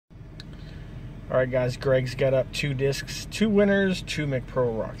All right, guys, Greg's got up 2 discs, 2 winners, 2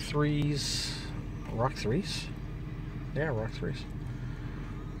 McPro ROC3s. ROC3s? Yeah, ROC3s.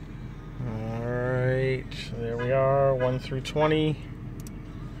 All right, so there we are, 1 through 20.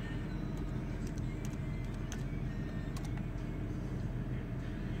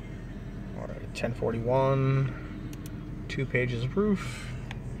 All right, 1041, 2 pages of proof,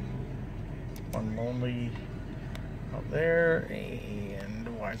 1 lonely up there,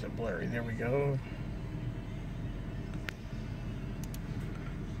 and why is it blurry? There we go.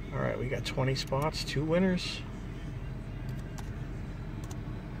 All right, we got 20 spots, 2 winners.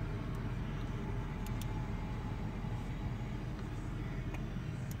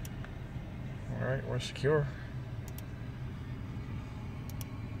 All right, we're secure.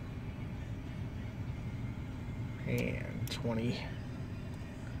 And 20.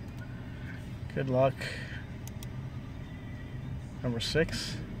 Good luck. Number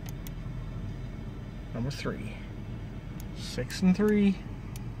 6. Number 3. 6 and 3.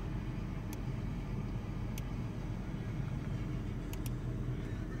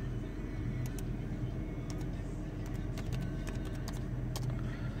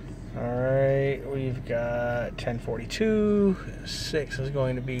 Alright, we've got 1042. 6 is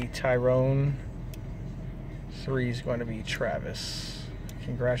going to be Tyrone. 3 is going to be Travis.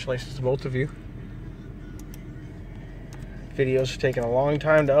 Congratulations to both of you. Videos are taking a long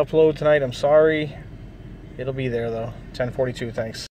time to upload tonight. I'm sorry. It'll be there though. 1042, thanks.